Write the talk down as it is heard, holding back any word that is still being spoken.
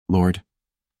Lord,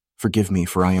 forgive me,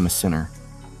 for I am a sinner.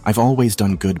 I've always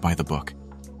done good by the book.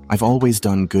 I've always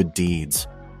done good deeds.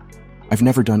 I've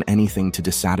never done anything to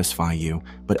dissatisfy you,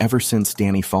 but ever since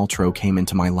Dani Faltro came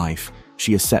into my life,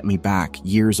 she has set me back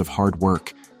years of hard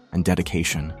work and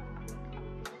dedication.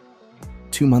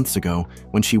 2 months ago,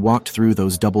 when she walked through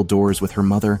those double doors with her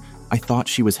mother, I thought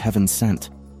she was heaven sent.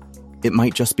 It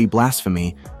might just be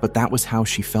blasphemy, but that was how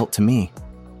she felt to me.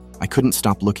 I couldn't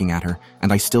stop looking at her,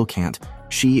 and I still can't.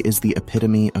 She is the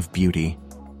epitome of beauty.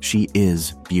 She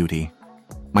is beauty.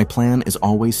 My plan is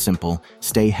always simple: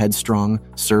 stay headstrong,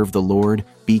 serve the Lord,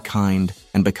 be kind,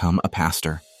 and become a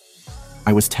pastor.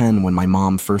 I was 10 when my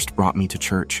mom first brought me to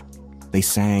church. They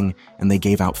sang and they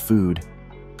gave out food,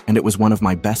 and it was one of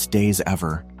my best days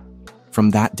ever.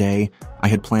 From that day, I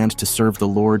had planned to serve the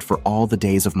Lord for all the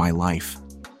days of my life.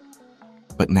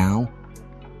 But now,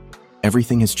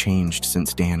 everything has changed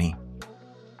since Dani.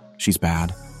 She's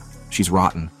bad. She's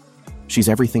rotten. She's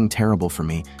everything terrible for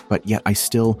me, but yet I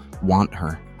still want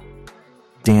her.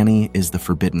 Dani is the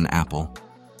forbidden apple.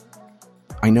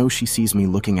 I know she sees me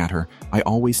looking at her. I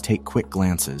always take quick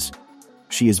glances.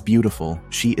 She is beautiful.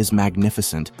 She is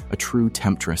magnificent, a true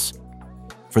temptress.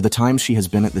 For the time she has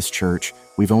been at this church,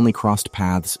 we've only crossed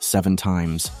paths 7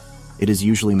 times. It is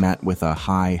usually met with a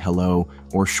hi, hello,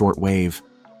 or short wave.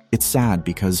 It's sad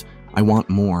because I want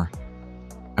more.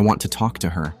 I want to talk to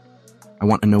her. I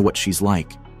want to know what she's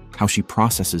like, how she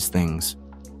processes things.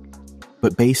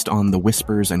 But based on the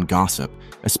whispers and gossip,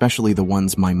 especially the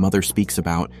ones my mother speaks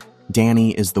about,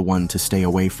 Dani is the one to stay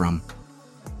away from.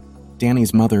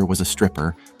 Dani's mother was a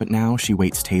stripper, but now she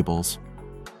waits tables.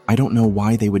 I don't know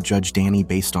why they would judge Dani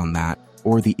based on that,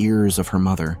 or the ears of her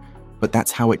mother, but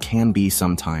that's how it can be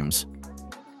sometimes.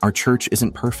 Our church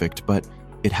isn't perfect, but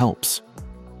it helps.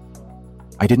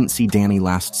 I didn't see Dani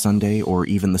last Sunday or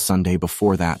even the Sunday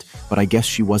before that, but I guess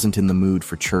she wasn't in the mood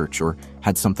for church or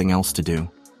had something else to do.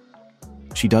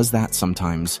 She does that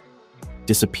sometimes,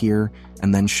 disappear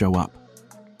and then show up.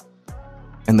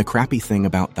 And the crappy thing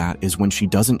about that is when she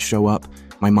doesn't show up,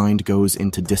 my mind goes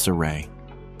into disarray.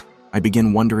 I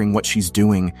begin wondering what she's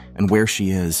doing and where she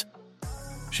is.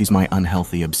 She's my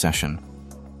unhealthy obsession.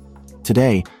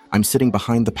 Today, I'm sitting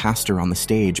behind the pastor on the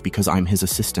stage because I'm his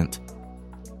assistant.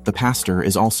 The pastor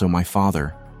is also my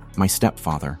father, my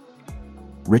stepfather.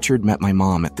 Richard met my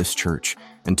mom at this church,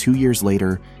 and 2 years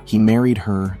later, he married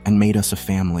her and made us a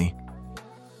family.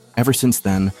 Ever since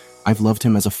then, I've loved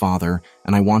him as a father,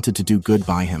 and I wanted to do good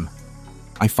by him.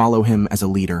 I follow him as a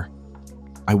leader.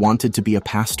 I wanted to be a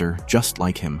pastor just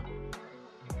like him.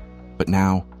 But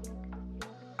now,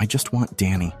 I just want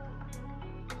Dani.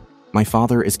 My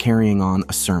father is carrying on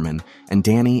a sermon, and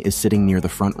Dani is sitting near the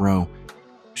front row.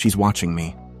 She's watching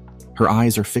me. Her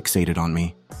eyes are fixated on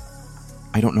me.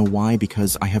 I don't know why,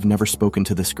 because I have never spoken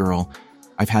to this girl.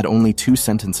 I've had only 2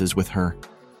 sentences with her.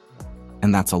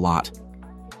 And that's a lot.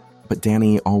 But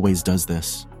Dani always does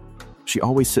this. She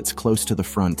always sits close to the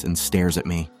front and stares at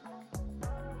me.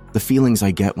 The feelings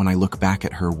I get when I look back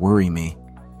at her worry me.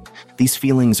 These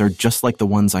feelings are just like the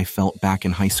ones I felt back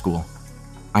in high school.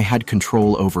 I had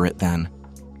control over it then,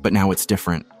 but now it's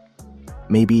different.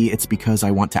 Maybe it's because I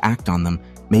want to act on them.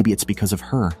 Maybe it's because of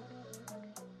her.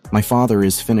 My father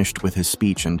is finished with his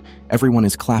speech and everyone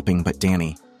is clapping but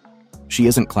Dani. She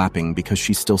isn't clapping because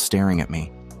she's still staring at me.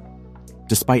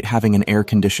 Despite having an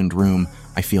air-conditioned room,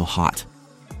 I feel hot.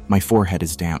 My forehead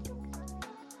is damp.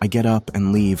 I get up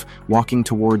and leave, walking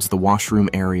towards the washroom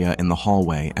area in the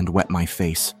hallway and wet my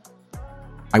face.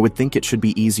 I would think it should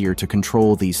be easier to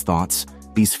control these thoughts,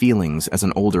 these feelings as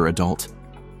an older adult,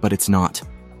 but it's not.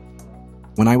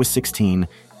 When I was 16,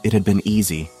 it had been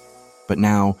easy, but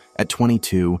now, at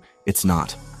 22, it's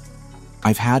not.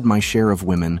 I've had my share of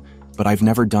women, but I've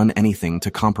never done anything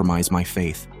to compromise my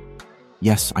faith.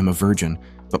 Yes, I'm a virgin,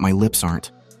 but my lips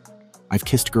aren't. I've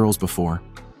kissed girls before,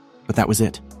 but that was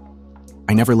it.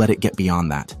 I never let it get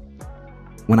beyond that.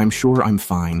 When I'm sure I'm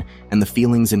fine and the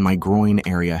feelings in my groin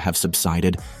area have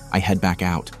subsided, I head back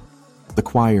out. The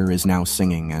choir is now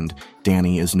singing and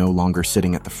Dani is no longer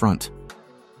sitting at the front.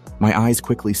 My eyes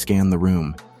quickly scan the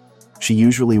room. She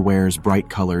usually wears bright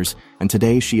colors, and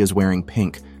today she is wearing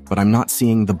pink, but I'm not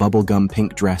seeing the bubblegum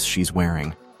pink dress she's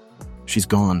wearing. She's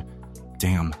gone.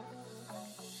 Damn.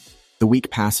 The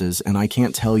week passes, and I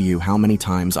can't tell you how many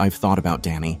times I've thought about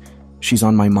Dani. She's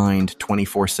on my mind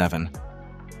 24/7.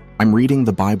 I'm reading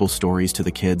the Bible stories to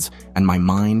the kids, and my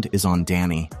mind is on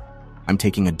Dani. I'm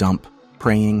taking a dump,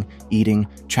 praying, eating,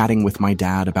 chatting with my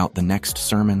dad about the next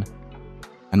sermon,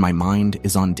 and my mind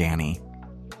is on Dani.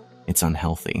 It's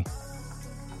unhealthy.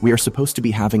 We are supposed to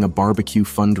be having a barbecue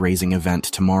fundraising event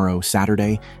tomorrow,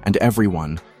 Saturday, and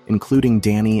everyone, including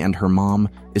Dani and her mom,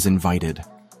 is invited.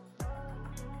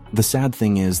 The sad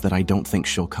thing is that I don't think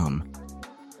she'll come.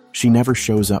 She never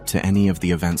shows up to any of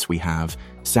the events we have.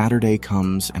 Saturday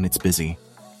comes and it's busy.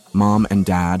 Mom and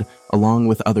Dad, along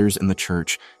with others in the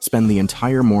church, spend the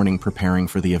entire morning preparing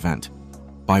for the event.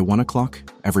 By 1 o'clock,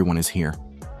 everyone is here.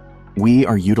 We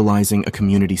are utilizing a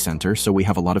community center, so we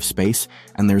have a lot of space,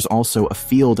 and there's also a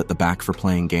field at the back for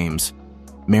playing games.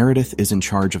 Meredith is in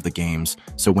charge of the games,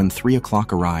 so when 3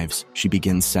 o'clock arrives, she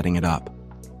begins setting it up.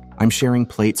 I'm sharing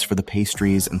plates for the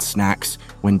pastries and snacks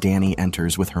when Dani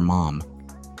enters with her mom.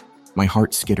 My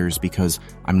heart skitters because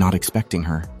I'm not expecting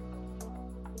her.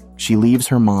 She leaves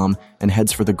her mom and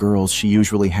heads for the girls she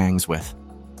usually hangs with.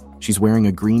 She's wearing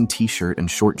a green t-shirt and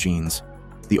short jeans.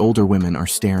 The older women are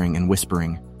staring and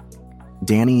whispering.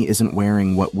 Dani isn't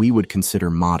wearing what we would consider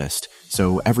modest,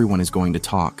 so everyone is going to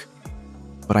talk.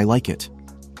 But I like it.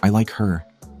 I like her.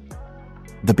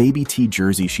 The baby tee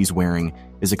jersey she's wearing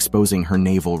is exposing her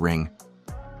navel ring.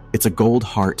 It's a gold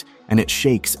heart, and it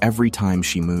shakes every time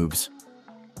she moves.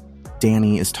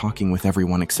 Dani is talking with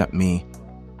everyone except me,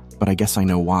 but I guess I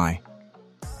know why.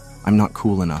 I'm not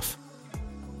cool enough.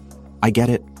 I get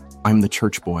it. I'm the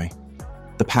church boy,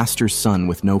 the pastor's son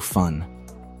with no fun.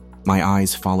 My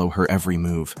eyes follow her every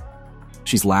move.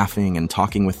 She's laughing and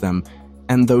talking with them,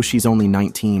 and though she's only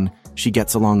 19, she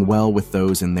gets along well with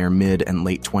those in their mid and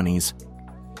late 20s.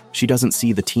 She doesn't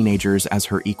see the teenagers as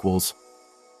her equals.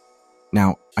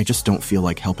 Now, I just don't feel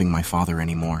like helping my father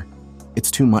anymore. It's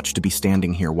too much to be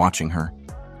standing here watching her.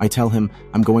 I tell him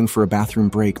I'm going for a bathroom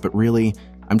break, but really,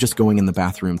 I'm just going in the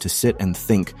bathroom to sit and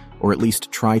think, or at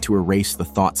least try to erase the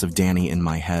thoughts of Dani in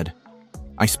my head.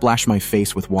 I splash my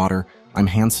face with water. I'm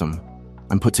handsome.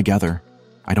 I'm put together.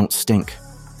 I don't stink.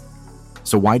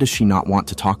 So why does she not want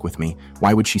to talk with me?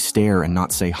 Why would she stare and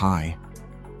not say hi?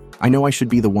 I know I should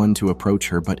be the one to approach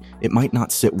her, but it might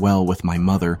not sit well with my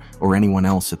mother or anyone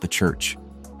else at the church.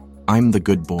 I'm the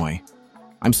good boy.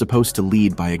 I'm supposed to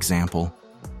lead by example.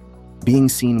 Being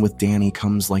seen with Dani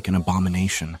comes like an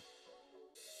abomination.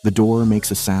 The door makes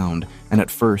a sound, and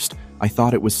at first, I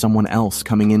thought it was someone else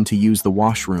coming in to use the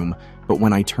washroom, but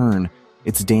when I turn,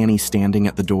 it's Dani standing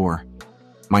at the door.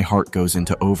 My heart goes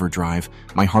into overdrive,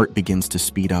 my heart begins to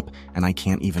speed up, and I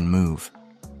can't even move.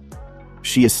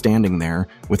 She is standing there,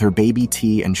 with her baby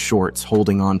tee and shorts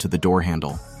holding on to the door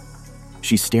handle.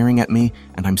 She's staring at me,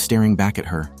 and I'm staring back at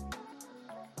her.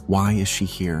 Why is she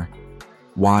here?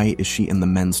 Why is she in the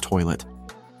men's toilet?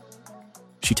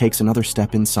 She takes another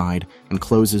step inside and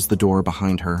closes the door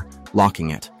behind her,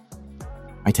 locking it.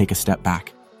 I take a step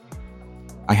back.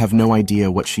 I have no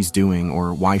idea what she's doing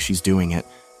or why she's doing it,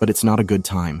 but it's not a good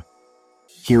time.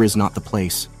 Here is not the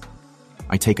place.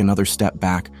 I take another step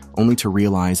back, only to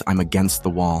realize I'm against the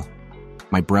wall.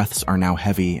 My breaths are now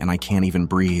heavy and I can't even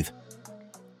breathe.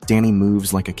 Dani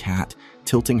moves like a cat,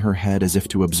 tilting her head as if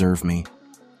to observe me.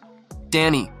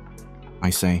 Dani, I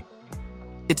say.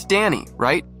 It's Dani,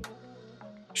 right?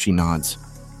 She nods.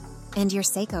 And you're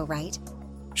Seiko, right?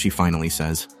 She finally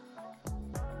says.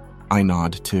 I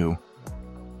nod, too.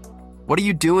 What are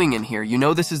you doing in here? You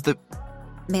know this is the...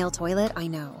 Male toilet, I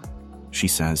know. She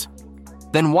says.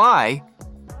 Then why?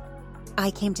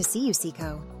 I came to see you,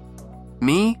 Seiko.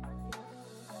 Me?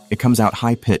 It comes out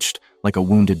high-pitched, like a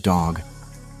wounded dog.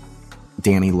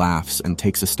 Dani laughs and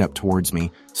takes a step towards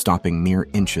me, stopping mere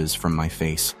inches from my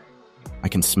face. I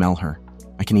can smell her.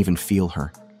 I can even feel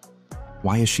her.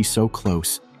 Why is she so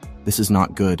close? This is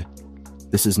not good.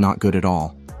 This is not good at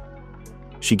all.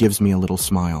 She gives me a little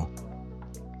smile.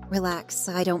 Relax,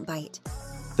 I don't bite.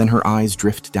 Then her eyes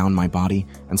drift down my body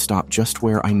and stop just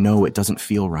where I know it doesn't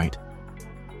feel right.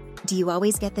 Do you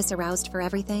always get this aroused for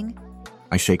everything?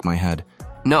 I shake my head.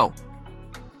 No.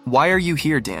 Why are you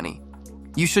here, Dani?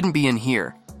 You shouldn't be in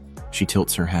here. She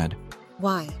tilts her head.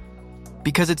 Why?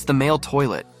 Because it's the male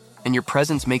toilet, and your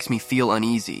presence makes me feel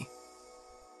uneasy.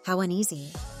 How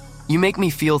uneasy? You make me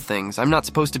feel things I'm not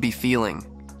supposed to be feeling.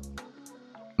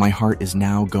 My heart is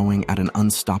now going at an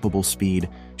unstoppable speed.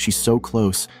 She's so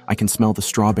close, I can smell the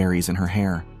strawberries in her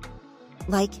hair.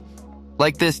 Like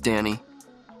this, Dani.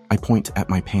 I point at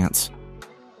my pants.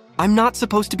 I'm not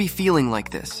supposed to be feeling like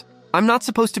this. I'm not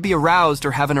supposed to be aroused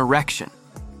or have an erection.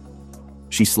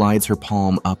 She slides her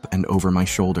palm up and over my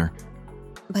shoulder.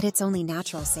 But it's only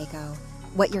natural, Seiko.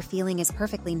 What you're feeling is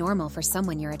perfectly normal for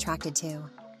someone you're attracted to.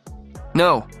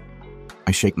 No.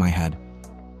 I shake my head.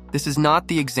 This is not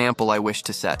the example I wish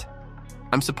to set.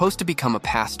 I'm supposed to become a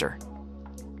pastor.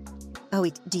 Oh,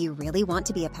 wait, do you really want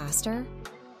to be a pastor?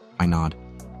 I nod.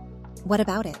 What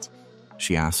about it?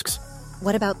 She asks.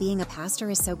 What about being a pastor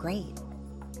is so great?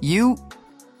 You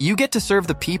get to serve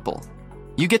the people.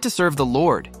 You get to serve the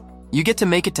Lord. You get to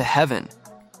make it to heaven.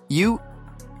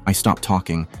 I stop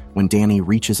talking when Dani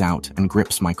reaches out and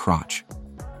grips my crotch.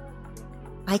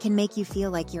 I can make you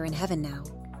feel like you're in heaven now.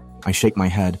 I shake my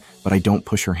head, but I don't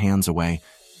push her hands away.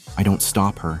 I don't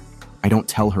stop her. I don't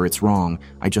tell her it's wrong.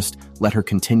 I just let her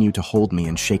continue to hold me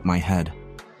and shake my head.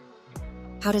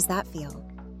 How does that feel?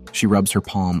 She rubs her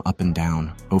palm up and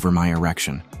down over my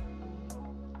erection.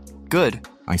 Good,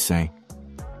 I say.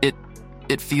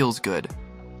 It feels good.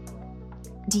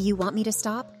 Do you want me to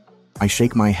stop? I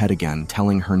shake my head again,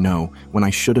 telling her no, when I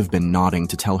should have been nodding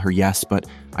to tell her yes, but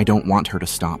I don't want her to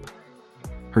stop.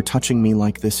 Her touching me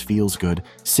like this feels good,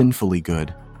 sinfully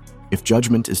good. If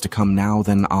judgment is to come now,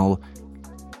 then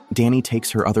Dani takes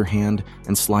her other hand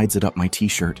and slides it up my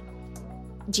t-shirt.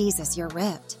 Jesus, you're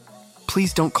ripped.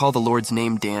 Please don't call the Lord's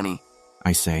name Dani.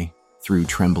 I say, through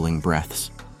trembling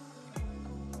breaths.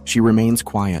 She remains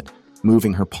quiet,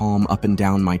 moving her palm up and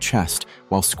down my chest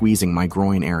while squeezing my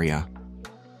groin area.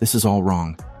 This is all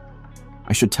wrong.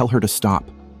 I should tell her to stop,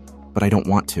 but I don't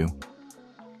want to.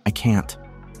 I can't.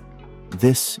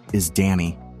 This is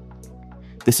Dani.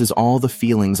 This is all the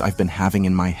feelings I've been having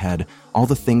in my head, all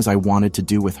the things I wanted to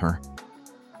do with her.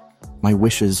 My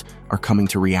wishes are coming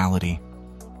to reality.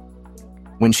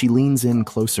 When she leans in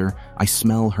closer, I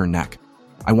smell her neck.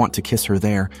 I want to kiss her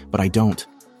there, but I don't.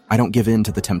 I don't give in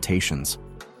to the temptations.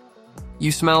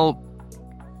 You smell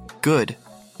good,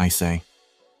 I say.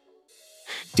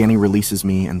 Dani releases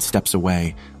me and steps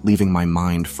away, leaving my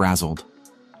mind frazzled.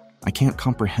 I can't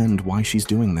comprehend why she's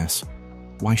doing this,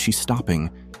 why she's stopping,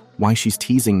 why she's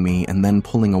teasing me and then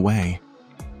pulling away.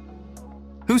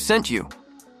 Who sent you?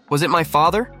 Was it my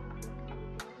father?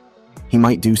 He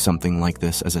might do something like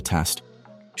this as a test.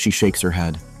 She shakes her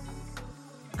head.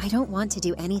 I don't want to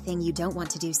do anything you don't want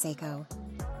to do, Seiko.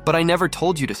 But I never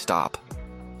told you to stop.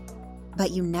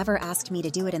 But you never asked me to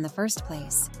do it in the first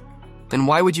place. Then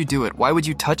why would you do it? Why would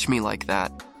you touch me like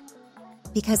that?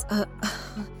 Because,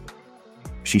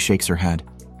 She shakes her head.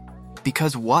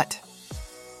 Because what?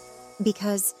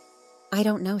 Because I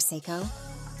don't know, Seiko.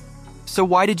 So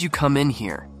why did you come in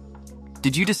here?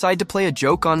 Did you decide to play a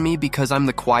joke on me because I'm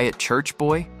the quiet church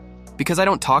boy? Because I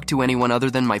don't talk to anyone other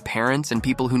than my parents and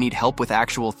people who need help with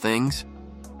actual things?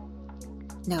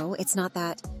 No, it's not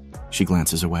that. She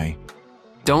glances away.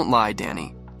 Don't lie,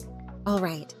 Dani. All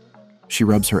right. She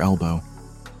rubs her elbow.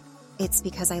 It's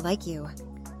because I like you.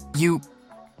 You...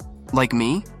 like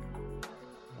me?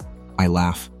 I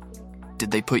laugh.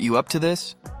 Did they put you up to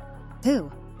this?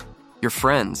 Who? Your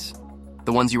friends.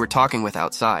 The ones you were talking with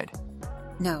outside.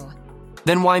 No.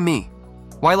 Then why me?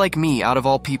 Why like me out of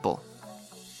all people?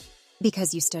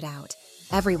 Because you stood out.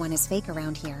 Everyone is fake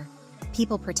around here.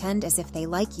 People pretend as if they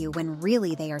like you when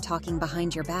really they are talking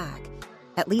behind your back.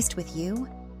 At least with you,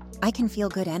 I can feel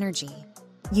good energy.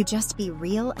 You just be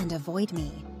real and avoid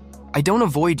me. I don't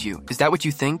avoid you. Is that what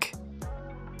you think?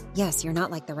 Yes, you're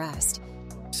not like the rest.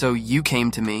 So you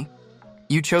came to me.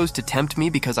 You chose to tempt me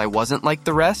because I wasn't like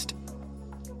the rest?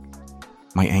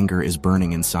 My anger is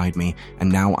burning inside me,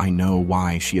 and now I know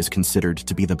why she is considered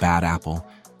to be the bad apple.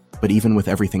 But even with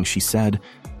everything she said,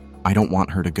 I don't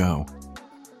want her to go.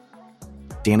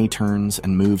 Dani turns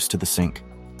and moves to the sink.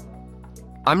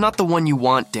 I'm not the one you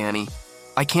want, Dani.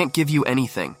 I can't give you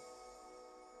anything.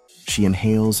 She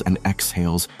inhales and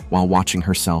exhales while watching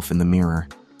herself in the mirror.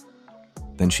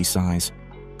 Then she sighs.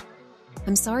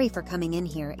 I'm sorry for coming in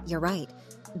here, you're right.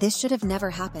 This should have never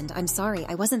happened. I'm sorry,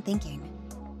 I wasn't thinking.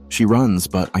 She runs,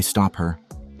 but I stop her.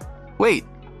 Wait.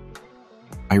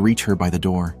 I reach her by the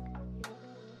door.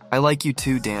 I like you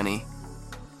too, Dani.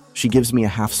 She gives me a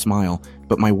half smile,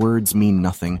 but my words mean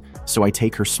nothing, so I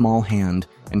take her small hand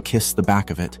and kiss the back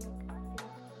of it.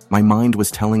 My mind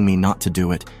was telling me not to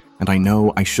do it, and I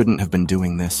know I shouldn't have been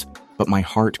doing this, but my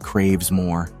heart craves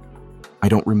more. I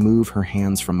don't remove her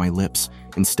hands from my lips.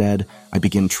 Instead, I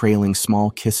begin trailing small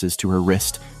kisses to her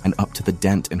wrist and up to the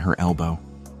dent in her elbow.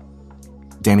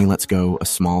 Dani lets go a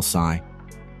small sigh.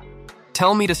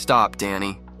 Tell me to stop,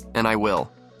 Dani, and I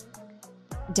will.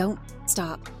 Don't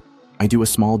stop. I do a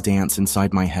small dance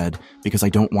inside my head because I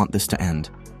don't want this to end.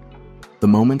 The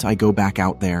moment I go back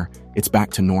out there, it's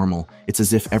back to normal. It's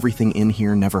as if everything in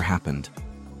here never happened.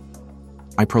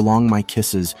 I prolong my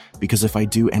kisses because if I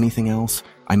do anything else,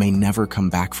 I may never come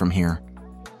back from here.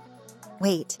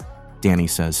 Wait. Dani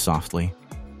says softly.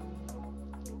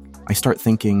 I start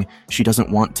thinking she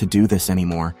doesn't want to do this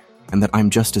anymore and that I'm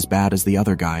just as bad as the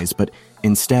other guys, but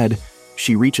instead,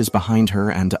 she reaches behind her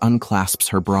and unclasps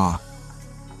her bra.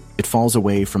 It falls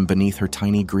away from beneath her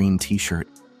tiny green t-shirt.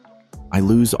 I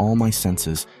lose all my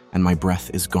senses and my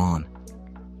breath is gone.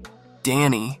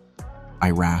 Dani. I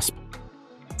rasp.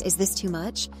 Is this too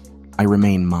much? I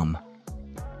remain mum.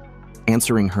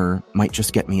 Answering her might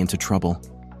just get me into trouble.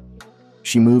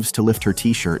 She moves to lift her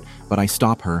t-shirt, but I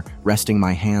stop her, resting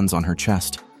my hands on her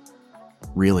chest.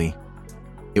 Really,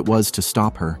 it was to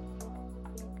stop her.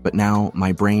 But now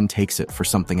my brain takes it for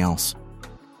something else.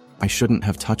 I shouldn't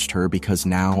have touched her because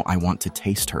now I want to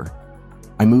taste her.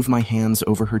 I move my hands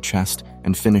over her chest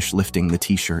and finish lifting the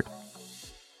t-shirt.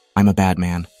 I'm a bad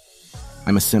man.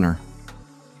 I'm a sinner.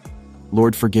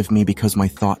 Lord, forgive me because my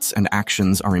thoughts and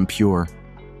actions are impure.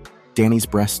 Dani's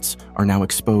breasts are now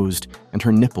exposed and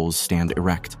her nipples stand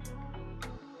erect.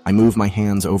 I move my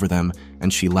hands over them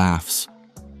and she laughs.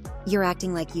 You're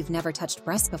acting like you've never touched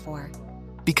breasts before.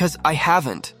 Because I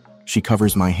haven't. She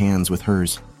covers my hands with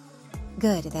hers.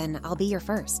 Good, then I'll be your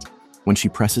first. When she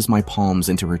presses my palms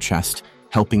into her chest,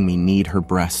 helping me knead her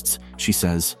breasts, she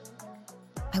says,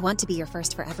 I want to be your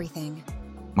first for everything.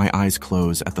 My eyes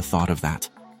close at the thought of that.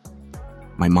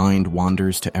 My mind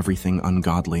wanders to everything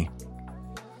ungodly.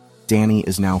 Dani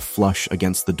is now flush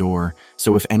against the door,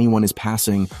 so if anyone is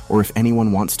passing or if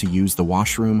anyone wants to use the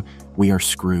washroom, we are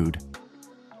screwed.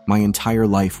 My entire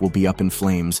life will be up in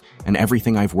flames, and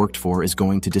everything I've worked for is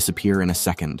going to disappear in a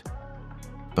second.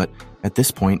 But at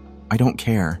this point, I don't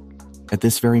care. At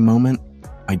this very moment,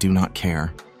 I do not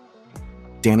care.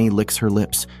 Dani licks her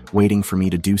lips, waiting for me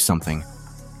to do something.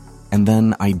 And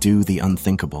then I do the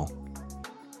unthinkable.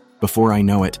 Before I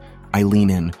know it, I lean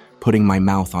in, putting my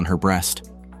mouth on her breast.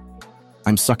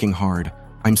 I'm sucking hard.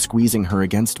 I'm squeezing her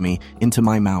against me, into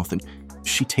my mouth, and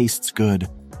she tastes good.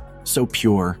 So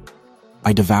pure.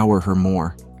 I devour her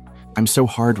more. I'm so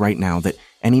hard right now that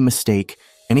any mistake,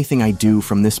 anything I do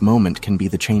from this moment can be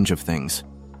the change of things.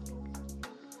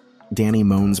 Dani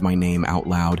moans my name out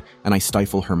loud, and I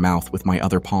stifle her mouth with my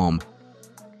other palm.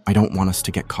 I don't want us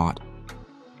to get caught.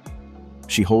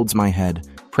 She holds my head,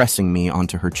 pressing me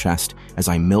onto her chest as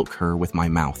I milk her with my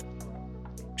mouth.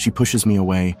 She pushes me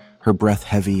away, her breath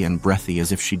heavy and breathy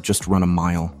as if she'd just run a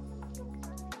mile.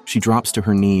 She drops to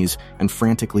her knees and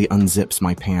frantically unzips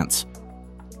my pants.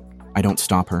 I don't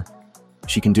stop her.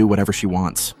 She can do whatever she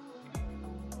wants.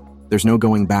 There's no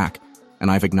going back, and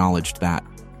I've acknowledged that.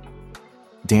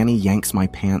 Dani yanks my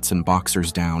pants and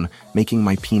boxers down, making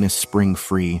my penis spring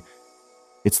free.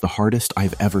 It's the hardest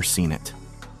I've ever seen it.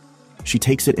 She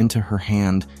takes it into her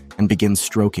hand and begins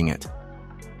stroking it.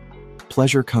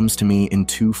 Pleasure comes to me in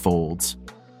two folds.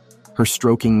 Her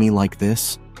stroking me like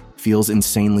this feels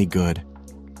insanely good.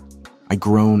 I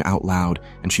groan out loud,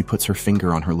 and she puts her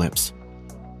finger on her lips.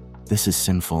 This is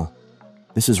sinful.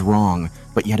 This is wrong,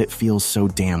 but yet it feels so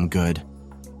damn good.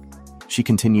 She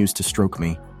continues to stroke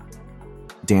me.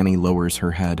 Dani lowers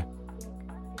her head.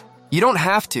 You don't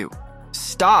have to.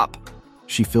 Stop.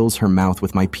 She fills her mouth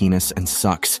with my penis and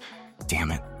sucks.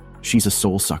 Damn it. She's a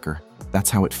soul sucker. That's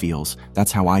how it feels.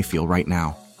 That's how I feel right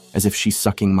now. As if she's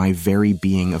sucking my very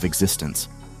being of existence.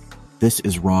 This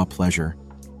is raw pleasure.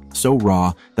 So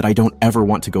raw that I don't ever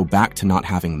want to go back to not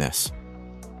having this.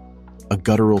 A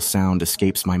guttural sound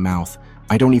escapes my mouth.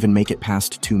 I don't even make it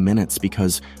past 2 minutes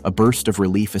because a burst of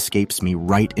relief escapes me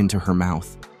right into her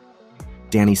mouth.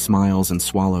 Dani smiles and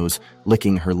swallows,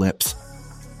 licking her lips.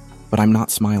 But I'm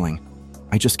not smiling.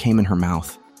 I just came in her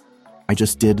mouth. I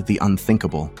just did the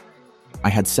unthinkable. I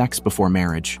had sex before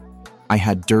marriage. I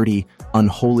had dirty,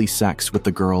 unholy sex with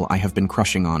the girl I have been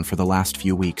crushing on for the last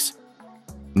few weeks.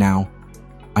 Now,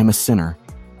 I'm a sinner.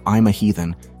 I'm a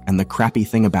heathen, and the crappy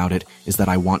thing about it is that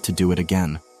I want to do it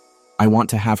again. I want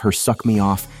to have her suck me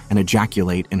off and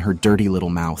ejaculate in her dirty little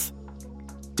mouth.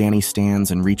 Dani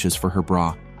stands and reaches for her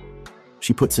bra.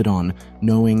 She puts it on,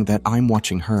 knowing that I'm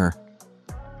watching her.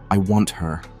 I want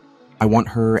her. I want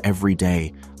her every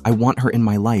day. I want her in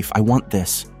my life. I want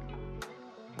this.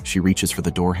 She reaches for the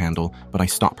door handle, but I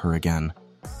stop her again.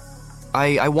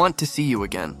 I want to see you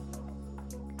again.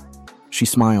 She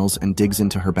smiles and digs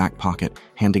into her back pocket,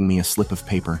 handing me a slip of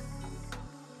paper.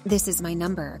 This is my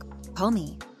number. Call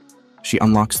me. She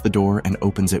unlocks the door and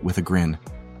opens it with a grin.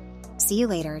 See you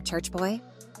later, church boy.